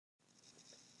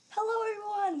Hello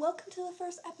everyone! Welcome to the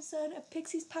first episode of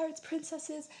Pixies, Pirates,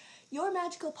 Princesses, your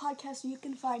magical podcast where you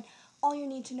can find all your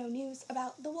need-to-know news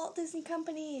about the Walt Disney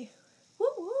Company. Woo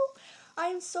woo! I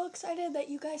am so excited that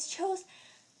you guys chose...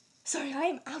 Sorry, I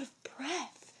am out of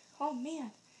breath. Oh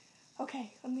man.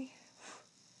 Okay.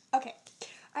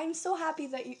 I'm so happy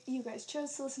that you guys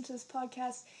chose to listen to this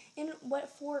podcast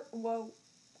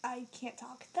I can't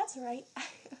talk. That's alright.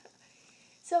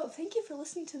 So, thank you for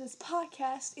listening to this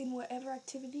podcast in whatever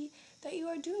activity that you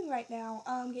are doing right now.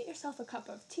 Get yourself a cup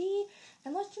of tea,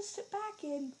 and let's just sit back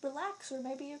and relax, or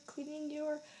maybe you're cleaning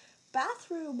your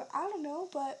bathroom. I don't know,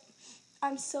 but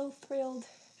I'm so thrilled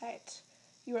that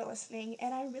you are listening,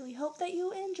 and I really hope that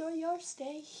you enjoy your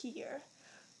stay here.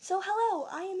 So, hello,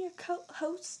 I am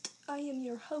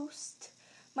your host.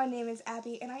 My name is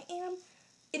Abby, and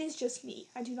it is just me.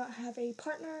 I do not have a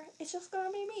partner. It's just going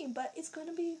to be me, but it's going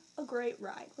to be a great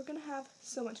ride. We're going to have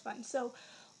so much fun. So,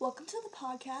 welcome to the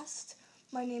podcast.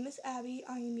 My name is Abby.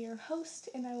 I am your host,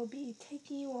 and I will be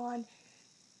taking you on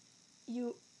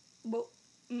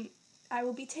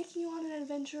an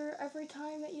adventure every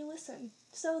time that you listen.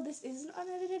 So, this is an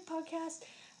unedited podcast.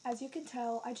 As you can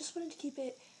tell, I just wanted to keep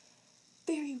it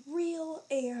very real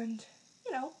and,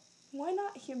 why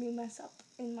not hear me mess up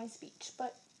in my speech?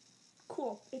 But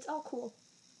cool. It's all cool.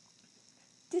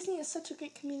 Disney is such a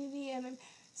great community, and I'm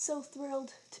so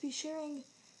thrilled to be sharing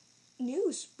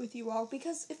news with you all,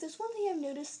 because if there's one thing I've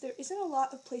noticed, there isn't a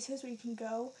lot of places where you can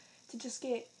go to just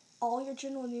get all your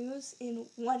general news in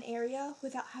one area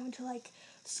without having to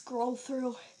scroll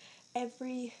through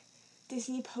every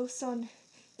Disney post on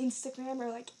Instagram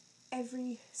or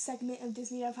every segment of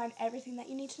Disney to find everything that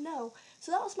you need to know.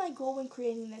 So that was my goal when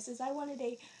creating this, is I wanted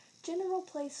a general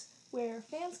place where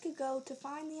fans could go to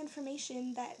find the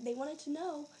information that they wanted to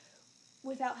know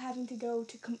without having to go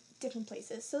to different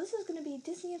places. So this is going to be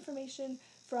Disney information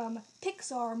from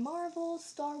Pixar, Marvel,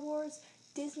 Star Wars,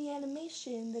 Disney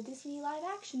Animation, the Disney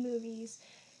live-action movies,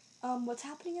 what's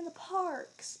happening in the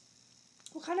parks,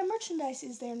 what kind of merchandise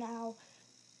is there now,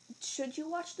 should you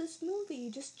watch this movie,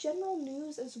 just general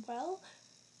news as well.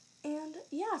 And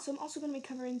yeah, so I'm also going to be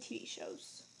covering TV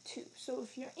shows too. So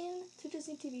if you're into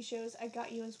Disney TV shows, I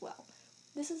got you as well.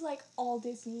 This is all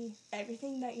Disney,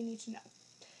 everything that you need to know.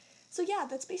 So yeah,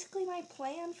 that's basically my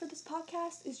plan for this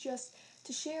podcast, is just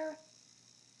to share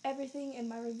everything in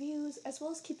my reviews, as well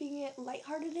as keeping it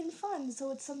lighthearted and fun,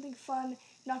 so it's something fun,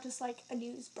 not just a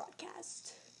news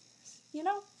broadcast,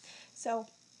 So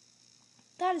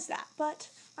that is that, but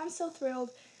I'm so thrilled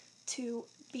to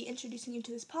be introducing you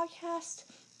to this podcast.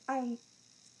 I'm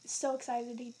so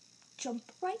excited to jump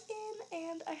right in,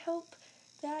 and I hope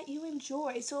that you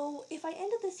enjoy. So if I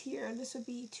ended this here, this would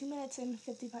be 2 minutes and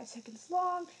 55 seconds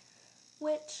long,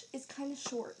 which is kind of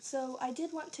short. So I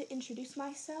did want to introduce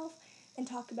myself and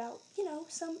talk about,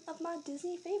 some of my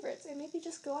Disney favorites, and maybe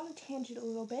just go on a tangent a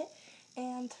little bit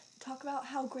and talk about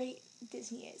how great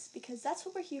Disney is, because that's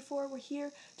what we're here for. We're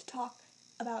here to talk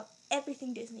about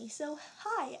everything Disney. So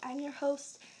hi, I'm your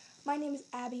host. My name is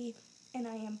Abby, and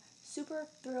I am super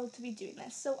thrilled to be doing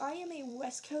this. So I am a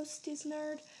West Coast Disney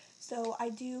nerd, so I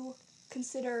do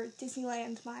consider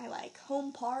Disneyland my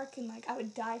home park, and I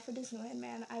would die for Disneyland,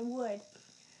 man. I would.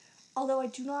 Although I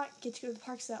do not get to go to the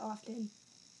parks that often,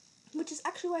 which is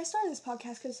actually why I started this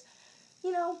podcast, because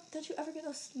don't you ever get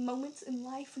those moments in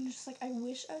life when you're just I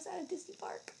wish I was at a Disney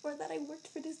park, or that I worked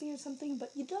for Disney or something,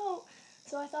 but you don't.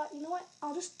 So I thought, you know what,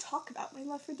 I'll just talk about my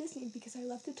love for Disney, because I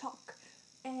love to talk,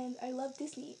 and I love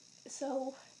Disney,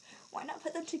 so why not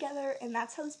put them together? And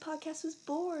that's how this podcast was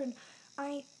born.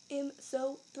 I am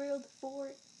so thrilled for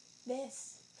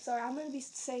this. Sorry, I'm going to be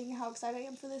saying how excited I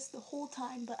am for this the whole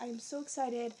time, but I am so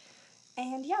excited.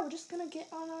 And yeah, we're just going to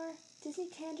get on our Disney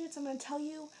tangents. I'm going to tell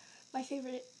you my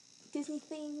favorite Disney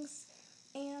things,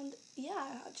 and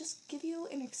yeah, just give you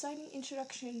an exciting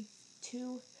introduction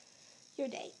to your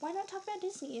day. Why not talk about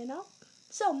Disney,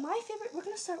 So we're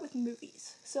going to start with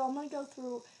movies. So I'm going to go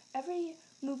through every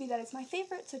movie that is my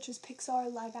favorite, such as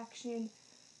Pixar, live action,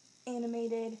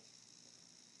 animated,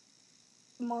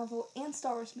 Marvel, and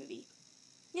Star Wars movie.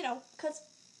 Because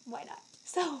why not?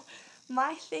 So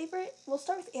my favorite, we'll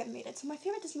start with animated. So my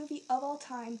favorite Disney movie of all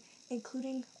time,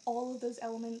 including all of those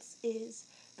elements, is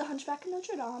The Hunchback of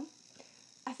Notre Dame.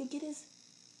 I think it is,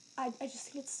 I just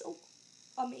think it's so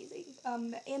amazing.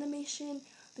 The animation,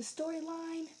 the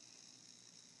storyline,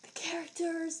 the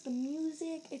characters, the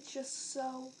music, it's just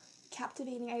so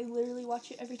captivating. I literally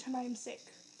watch it every time I am sick.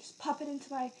 Just pop it into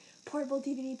my portable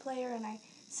DVD player, and I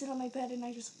sit on my bed and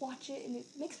I just watch it, and it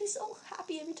makes me so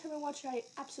happy every time I watch it. I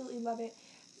absolutely love it.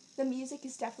 The music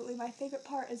is definitely my favorite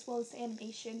part, as well as the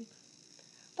animation.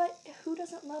 But who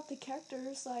doesn't love the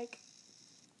characters?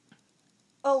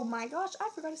 Oh my gosh, I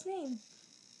forgot his name.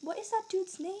 What is that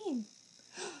dude's name?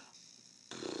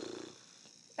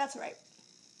 That's right.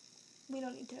 We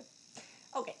don't need to.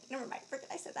 Okay, never mind. Forget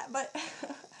I said that. But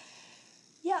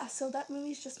yeah, so that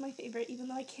movie's just my favorite, even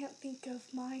though I can't think of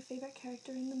my favorite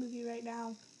character in the movie right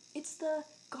now. It's the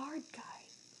guard guy.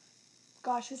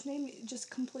 Gosh, his name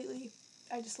just completely,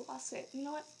 I just lost it. You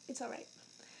know what? It's alright.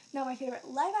 Now, my favorite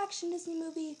live-action Disney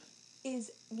movie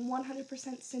is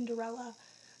 100% Cinderella.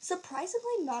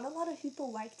 Surprisingly, not a lot of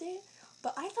people liked it,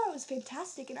 but I thought it was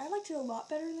fantastic, and I liked it a lot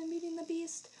better than Beauty and the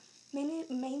Beast,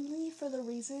 mainly for the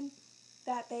reason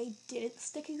that they didn't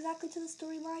stick exactly to the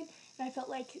storyline, and I felt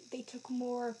like they took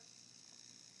more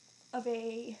of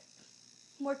a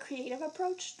more creative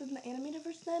approach than the animated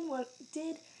version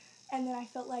did, and then I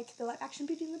felt like the live-action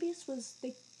Beauty and the Beast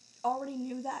they already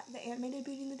knew that the animated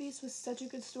Beauty and the Beast was such a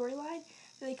good storyline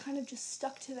that they kind of just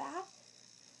stuck to that.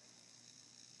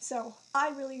 So I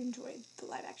really enjoyed the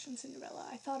live-action Cinderella.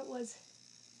 I thought it was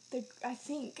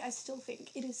I still think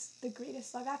it is the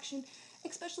greatest live-action,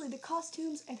 especially the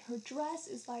costumes, and her dress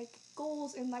is like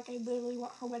goals, and like I literally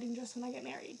want her wedding dress when I get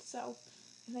married. So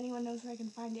if anyone knows where I can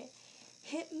find it,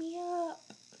 hit me up.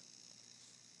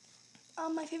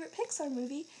 My favorite Pixar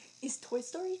movie is Toy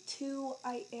Story 2.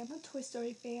 I am a Toy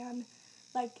Story fan,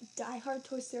 like diehard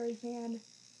Toy Story fan.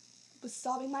 Was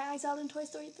sobbing my eyes out in Toy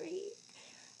Story 3.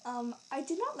 I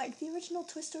did not like the original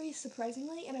Toy Story,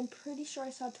 surprisingly, and I'm pretty sure I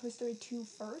saw Toy Story 2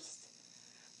 first.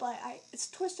 But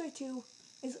Toy Story 2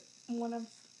 is one of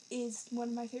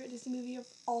my favorite Disney movie of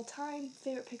all time.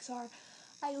 Favorite Pixar.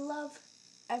 I love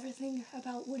everything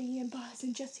about Woody and Buzz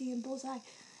and Jessie and Bullseye,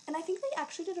 and I think they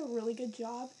actually did a really good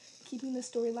job keeping the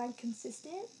storyline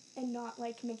consistent and not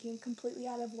like making it completely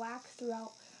out of whack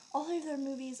throughout all of their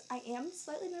movies. I am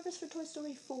slightly nervous for Toy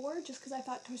Story 4 just because I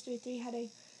thought Toy Story 3 had a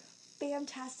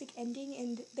fantastic ending,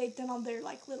 and they've done all their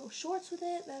like little shorts with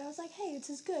it that I was like, hey, it's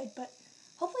as good, but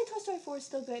hopefully Toy Story 4 is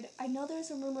still good. I know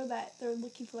there's a rumor that they're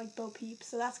looking for like Bo Peep,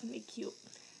 so that's gonna be cute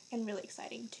and really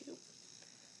exciting to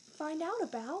find out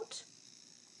about.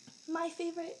 My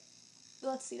favorite,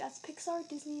 let's see, that's Pixar,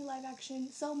 Disney, live action.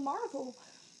 So Marvel,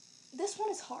 this one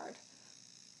is hard.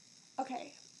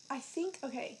 Okay,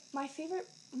 my favorite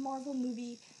Marvel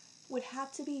movie would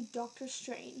have to be Doctor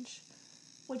Strange,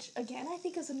 which again I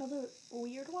think is another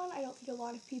weird one. I don't think a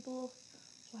lot of people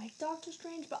like Doctor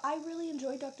Strange, but I really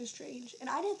enjoyed Doctor Strange, and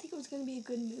I didn't think it was going to be a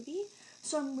good movie,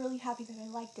 so I'm really happy that I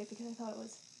liked it because I thought it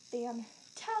was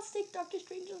fantastic. Doctor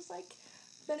Strange was like,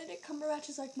 Benedict Cumberbatch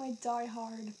is like my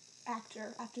die-hard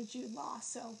actor after Jude Law,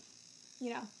 so, you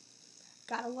know,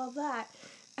 gotta love that.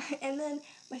 And then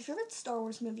my favorite Star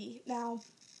Wars movie. Now,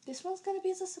 this one's going to be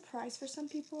as a surprise for some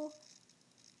people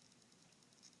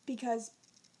because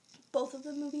both of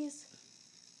the movies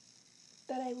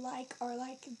that I like are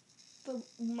like the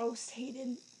most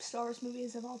hated Star Wars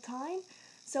movies of all time.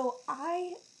 So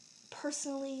I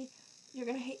personally, you're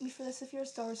going to hate me for this if you're a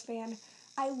Star Wars fan,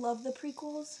 I love the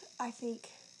prequels. I think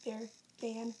they're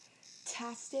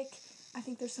fantastic. I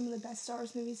think they're some of the best Star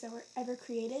Wars movies that were ever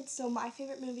created. So my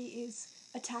favorite movie is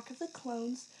Attack of the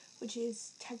Clones, which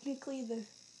is technically the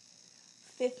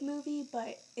 5th movie,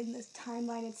 but in the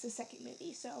timeline it's the 2nd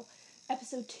movie. So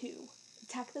Episode 2,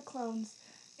 Attack of the Clones,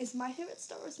 is my favorite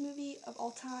Star Wars movie of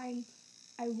all time.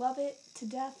 I love it to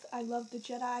death. I love the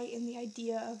Jedi and the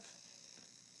idea of,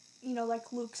 you know,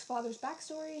 like Luke's father's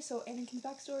backstory, so Anakin's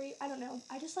backstory. I don't know.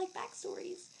 I just like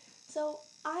backstories. So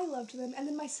I loved them. And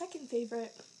then my second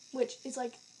favorite, which is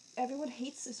like, everyone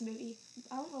hates this movie.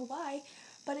 I don't know why,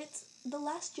 but it's The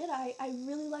Last Jedi. I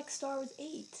really like Star Wars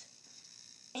 8.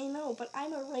 I know, but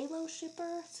I'm a Reylo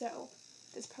shipper, so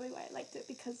that's probably why I liked it,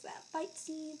 because that fight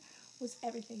scene was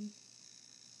everything.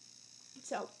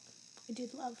 So, I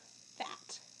did love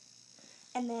that.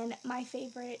 And then my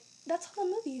favorite, that's all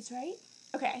the movies, right?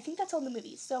 Okay, I think that's all the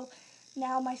movies. So,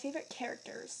 now my favorite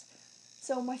characters.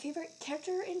 So, my favorite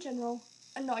character in general,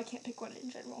 no, I can't pick one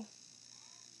in general.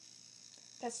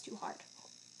 That's too hard.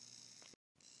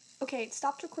 Okay, it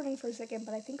stopped recording for a second,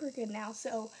 but I think we're good now.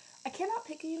 So, I cannot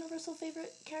pick a universal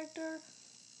favorite character.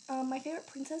 My favorite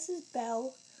princess is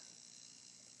Belle.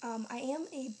 I am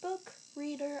a book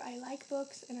reader. I like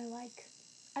books, and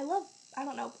I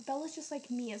don't know, Belle is just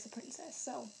like me as a princess.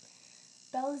 So,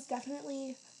 Belle is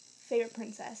definitely favorite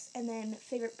princess. And then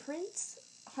favorite prince,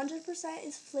 100%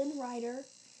 is Flynn Rider.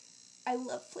 I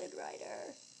love Flynn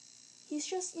Rider. He's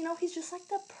just like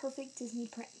the perfect Disney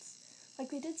prince.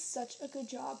 Like, they did such a good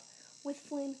job with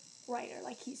Flynn Rider.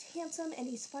 Like, he's handsome, and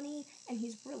he's funny, and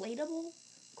he's relatable,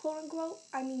 quote-unquote.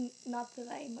 I mean, not that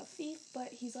I'm a thief, but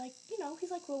he's like,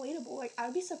 he's like relatable. Like, I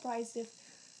would be surprised if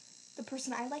the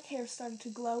person I like hair started to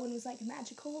glow and was like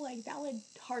magical, like that would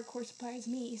hardcore surprise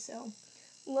me. So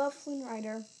love Flynn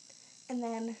Rider. And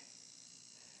then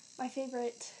my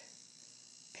favorite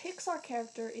Pixar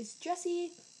character is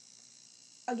Jessie.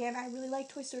 Again, I really like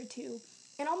Toy Story 2.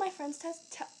 And all my friends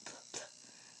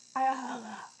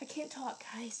I can't talk,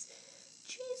 guys.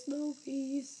 Jeez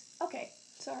Louise. Okay,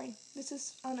 sorry. This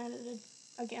is unedited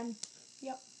again.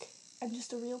 Yep. I'm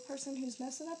just a real person who's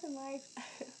messing up in life.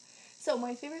 So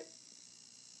my favorite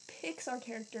Pixar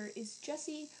character is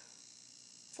Jessie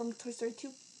from Toy Story 2.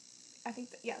 I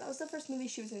think that was the first movie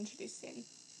she was introduced in.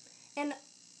 And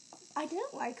I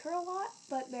didn't like her a lot,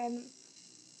 but then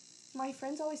my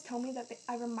friends always tell me that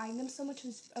I remind them so much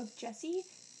of Jessie.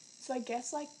 So I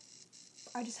guess, like,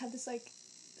 I just have this, like,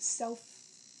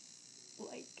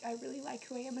 I really like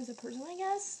who I am as a person, I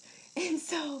guess. And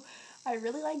so I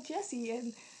really like Jessie,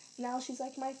 and now she's,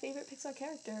 like, my favorite Pixar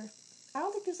character. I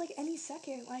don't think there's, like, any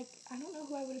second. Like, I don't know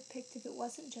who I would have picked if it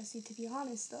wasn't Jessie, to be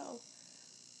honest, though.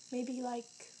 Maybe, like,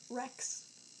 Rex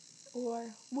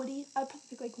or Woody. I'd probably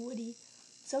pick, like, Woody.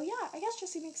 So, yeah, I guess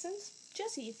Jessie makes sense.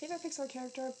 Jessie, favorite Pixar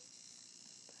character.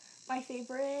 My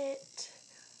favorite,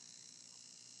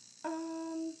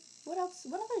 what else?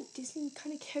 What other Disney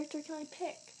kind of character can I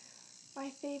pick? My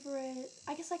favorite,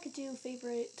 I guess I could do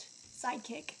favorite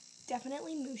sidekick.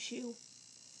 Definitely Mushu.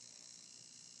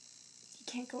 You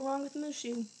can't go wrong with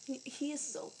Mushu. He is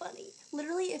so funny.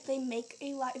 Literally, if they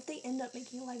end up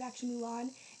making a live action Mulan,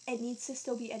 it needs to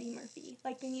still be Eddie Murphy.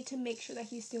 Like, they need to make sure that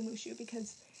he's still Mushu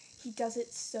because he does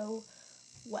it so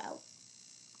well.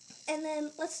 And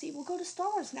then, let's see, we'll go to Star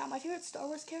Wars now. My favorite Star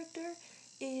Wars character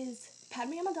is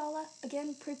Padme Amidala.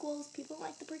 Again, prequels. People don't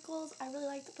like the prequels. I really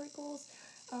like the prequels.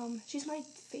 She's my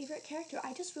favorite character.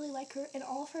 I just really like her, and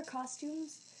all of her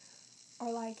costumes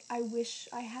are like, I wish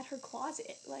I had her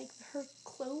closet. Like, her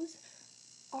clothes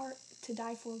are to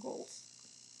die for goals.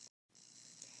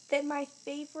 Then my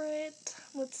favorite,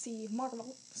 let's see,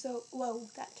 Marvel. So, whoa,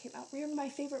 that came out weird. My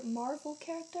favorite Marvel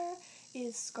character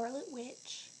is Scarlet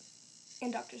Witch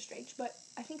and Doctor Strange, but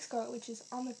I think Scarlet Witch is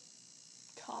on the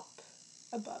top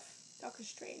above Doctor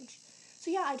Strange. So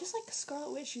yeah, I just like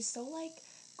Scarlet Witch. She's so, like,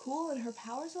 cool, and her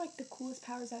powers are, like, the coolest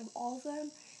powers out of all of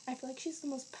them. I feel like she's the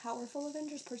most powerful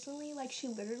Avengers, personally. Like, she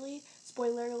literally,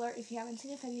 spoiler alert if you haven't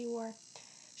seen Infinity War,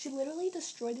 she literally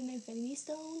destroyed an Infinity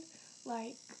Stone.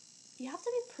 Like, you have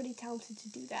to be pretty talented to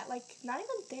do that. Like, not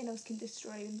even Thanos can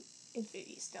destroy an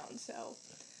Infinity Stone, so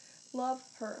love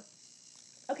her.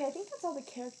 Okay, I think that's all the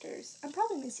characters. I'm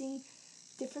probably missing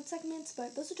different segments,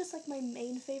 but those are just, like, my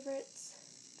main favorites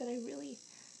that I really,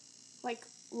 like,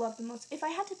 love the most. If I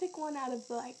had to pick one out of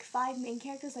the, like, 5 main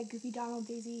characters, like Goofy, Donald,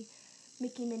 Daisy,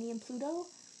 Mickey, Minnie, and Pluto,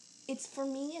 it's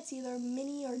either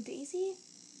Minnie or Daisy.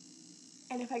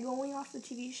 And if I go going off the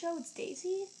TV show, it's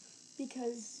Daisy,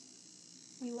 because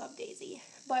we love Daisy.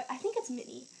 But I think it's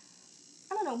Minnie.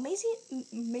 I don't know,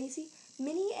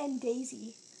 Minnie and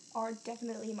Daisy are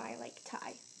definitely my, like,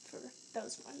 tie for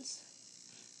those ones.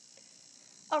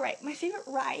 Alright, my favorite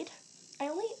ride. I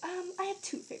have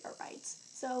 2 favorite rides.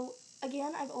 So,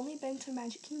 again, I've only been to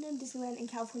Magic Kingdom, Disneyland, and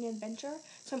California Adventure,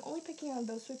 so I'm only picking out of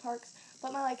those 3 parks.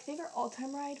 But my, like, favorite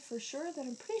all-time ride, for sure, that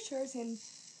I'm pretty sure is in,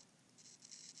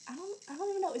 I don't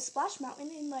even know, is Splash Mountain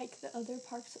in, like, the other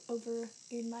parks over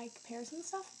in, like, Paris and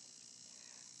stuff?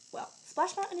 Well,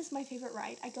 Splash Mountain is my favorite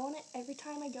ride. I go on it every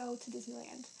time I go to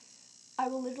Disneyland. I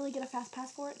will literally get a fast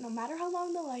pass for it, no matter how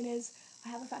long the line is. I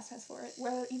have a fast pass for it,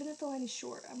 where even if the line is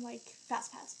short, I'm like,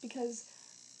 fast pass, because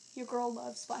your girl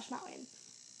loves Splash Mountain.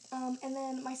 And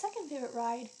then my second favorite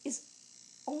ride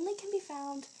only can be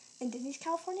found in Disney's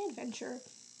California Adventure,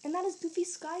 and that is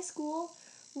Goofy's Sky School.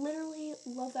 Literally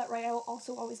love that ride. I will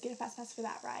also always get a fast pass for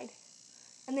that ride.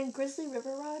 And then Grizzly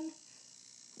River Run,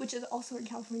 which is also in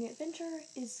California Adventure,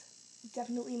 is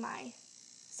definitely my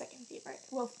second favorite.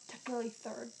 Well, technically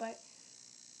third, but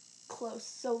close.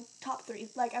 So top 3.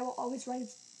 Like, I will always ride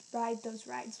those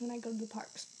rides when I go to the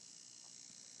parks.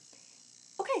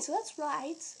 Okay, so that's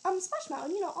rides. Splash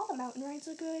Mountain, all the mountain rides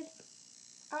are good.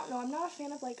 I don't know, I'm not a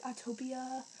fan of, like,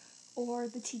 Autopia or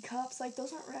the Teacups. Like,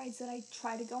 those aren't rides that I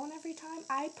try to go on every time.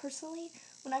 I personally,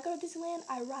 when I go to Disneyland,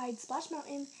 I ride Splash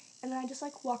Mountain, and then I just,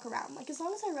 like, walk around. Like, as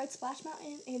long as I ride Splash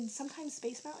Mountain and sometimes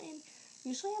Space Mountain,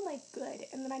 usually I'm, like, good.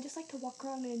 And then I just like to walk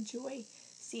around and enjoy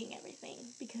seeing everything,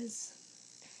 because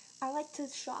I like to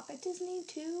shop at Disney,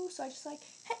 too. So I just like,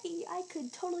 hey, I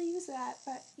could totally use that,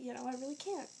 but, I really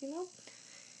can't,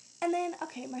 And then,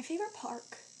 okay, my favorite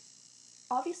park.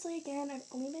 Obviously, again, I've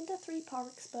only been to 3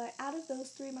 parks, but out of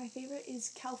those 3, my favorite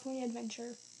is California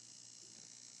Adventure.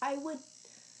 I would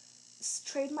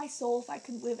trade my soul if I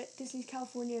could live at Disney's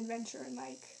California Adventure and,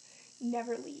 like,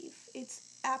 never leave. It's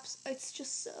it's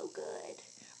just so good.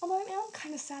 Although I mean, I'm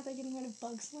kind of sad they're getting rid of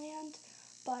Bugs Land,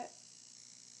 but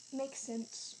makes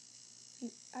sense.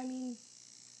 I mean,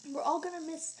 we're all gonna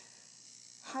miss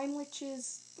Heimlich.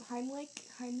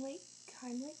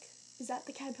 Is that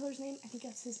the caterpillar's name? I think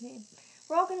that's his name.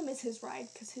 We're all gonna miss his ride,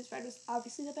 because his ride was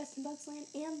obviously the best in Bugs Land,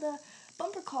 and the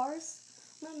bumper cars.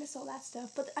 I'm gonna miss all that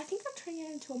stuff, but I think they're turning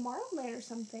it into a Marvel Land or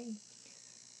something.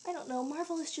 I don't know,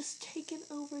 Marvel has just taken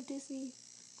over Disney.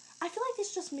 I feel like they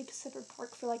should just make a separate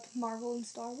park for, like, Marvel and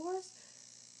Star Wars,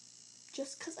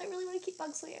 just because I really want to keep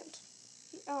Bugs Land.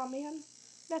 Oh man,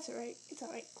 that's alright, it's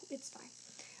alright, it's fine.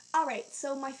 Alright,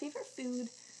 so my favorite food,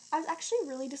 I was actually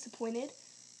really disappointed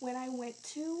when I went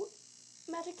to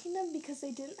Magic Kingdom because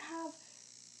they didn't have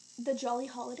the Jolly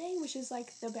Holiday, which is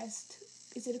like the best.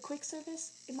 Is it a quick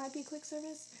service? It might be a quick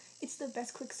service. It's the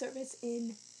best quick service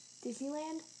in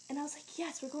Disneyland. And I was like,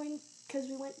 yes, we're going, because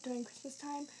we went during Christmas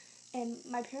time, and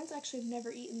my parents actually have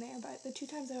never eaten there, but the 2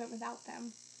 times I went without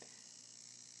them,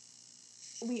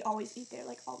 we always eat there,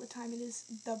 like, all the time. It is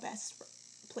the best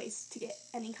place to get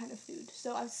any kind of food.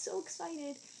 So I was so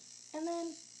excited, and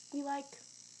then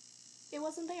it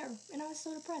wasn't there, and I was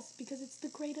so depressed, because it's the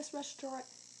greatest restaurant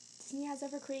Disney has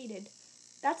ever created.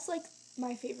 That's, like,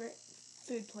 my favorite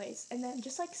food place. And then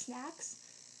just, like, snacks,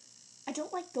 I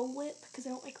don't like Dole Whip, because I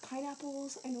don't like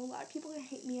pineapples. I know a lot of people are going to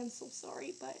hate me, I'm so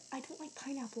sorry, but I don't like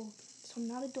pineapple, so I'm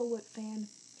not a Dole Whip fan.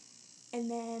 And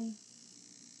then,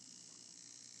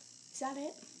 is that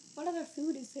it? What other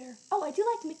food is there? Oh, I do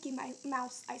like Mickey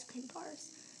Mouse ice cream bars.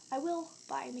 I will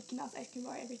buy a Mickey Mouse ice cream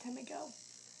bar every time I go,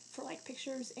 for, like,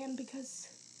 pictures, and because,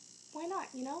 why not,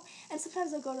 you know? And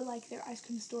sometimes I'll go to, like, their ice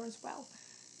cream store as well.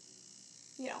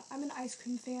 You know, I'm an ice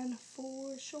cream fan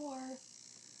for sure.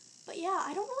 But yeah,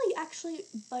 I don't really actually,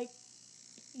 like,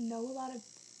 know a lot of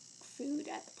food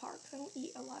at the parks. I don't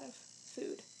eat a lot of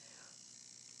food.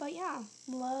 But yeah,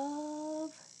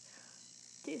 love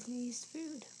Disney's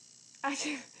food. Those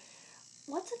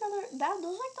are,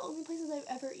 like, the only places I've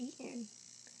ever eaten.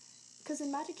 Because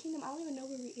in Magic Kingdom, I don't even know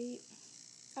where we ate.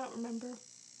 I don't remember.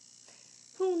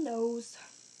 Who knows?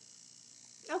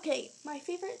 Okay, my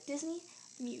favorite Disney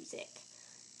music.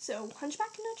 So,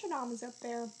 Hunchback of Notre Dame is up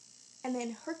there. And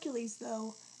then Hercules,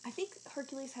 though. I think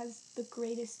Hercules has the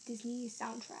greatest Disney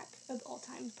soundtrack of all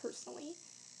time, personally.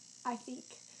 I think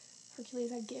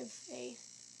Hercules I'd give a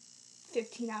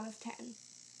 15 out of 10.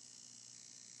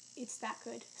 It's that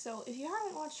good. So, if you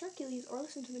haven't watched Hercules or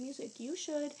listened to the music, you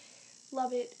should.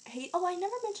 Love it. I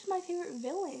never mentioned my favorite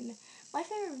villain. My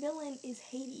favorite villain is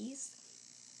Hades.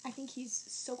 I think he's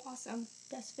so awesome.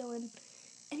 Best villain.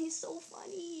 And he's so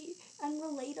funny and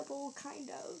relatable, kind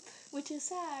of. Which is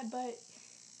sad, but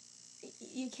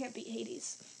you can't beat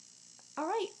Hades.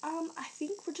 Alright, I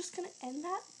think we're just gonna end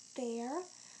that there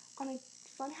on a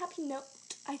fun, happy note.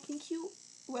 I think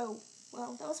well,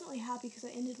 that wasn't really happy because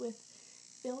I ended with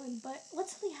villain, but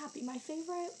what's something happy? My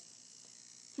favorite,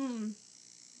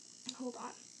 hold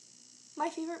on. My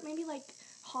favorite, maybe, like,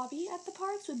 hobby at the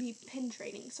parks would be pin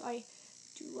trading. So I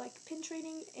do like pin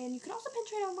trading, and you can also pin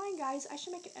trade online, guys. I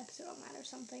should make an episode on that or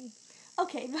something.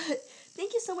 Okay, but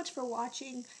thank you so much for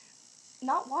watching.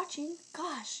 Not watching?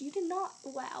 Gosh, you did not.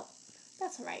 Wow.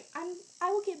 That's alright.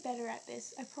 I will get better at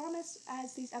this. I promise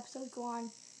as these episodes go on,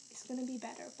 it's going to be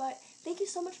better. But thank you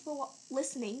so much for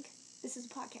listening. This is a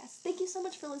podcast. Thank you so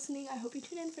much for listening. I hope you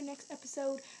tune in for next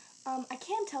episode. I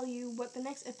can tell you what the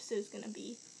next episode is going to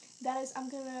be. That is, I'm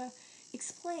going to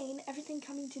explain everything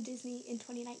coming to Disney in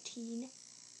 2019.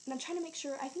 And I'm trying to make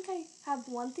sure, I think I have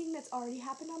one thing that's already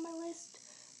happened on my list,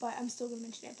 but I'm still going to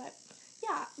mention it. But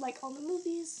yeah, like all the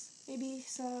movies, maybe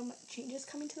some changes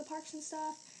coming to the parks and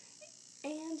stuff.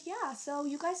 And yeah, so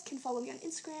you guys can follow me on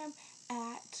Instagram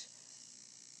at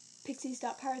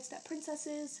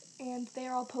pixies.pirates.princesses, and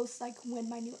there I'll post, like, when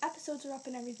my new episodes are up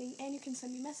and everything, and you can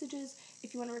send me messages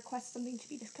if you want to request something to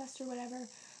be discussed or whatever.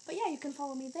 But yeah, you can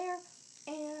follow me there,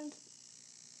 and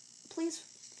please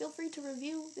feel free to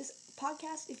review this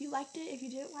podcast if you liked it. If you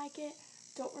didn't like it,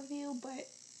 don't review, but,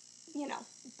 you know,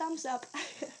 thumbs up.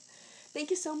 Thank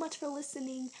you so much for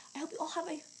listening. I hope you all have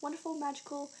a wonderful,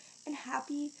 magical, and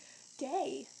happy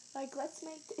day. Like,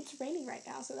 it's raining right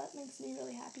now, so that makes me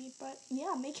really happy. But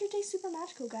yeah, make your day super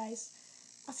magical, guys.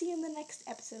 I'll see you in the next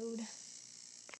episode.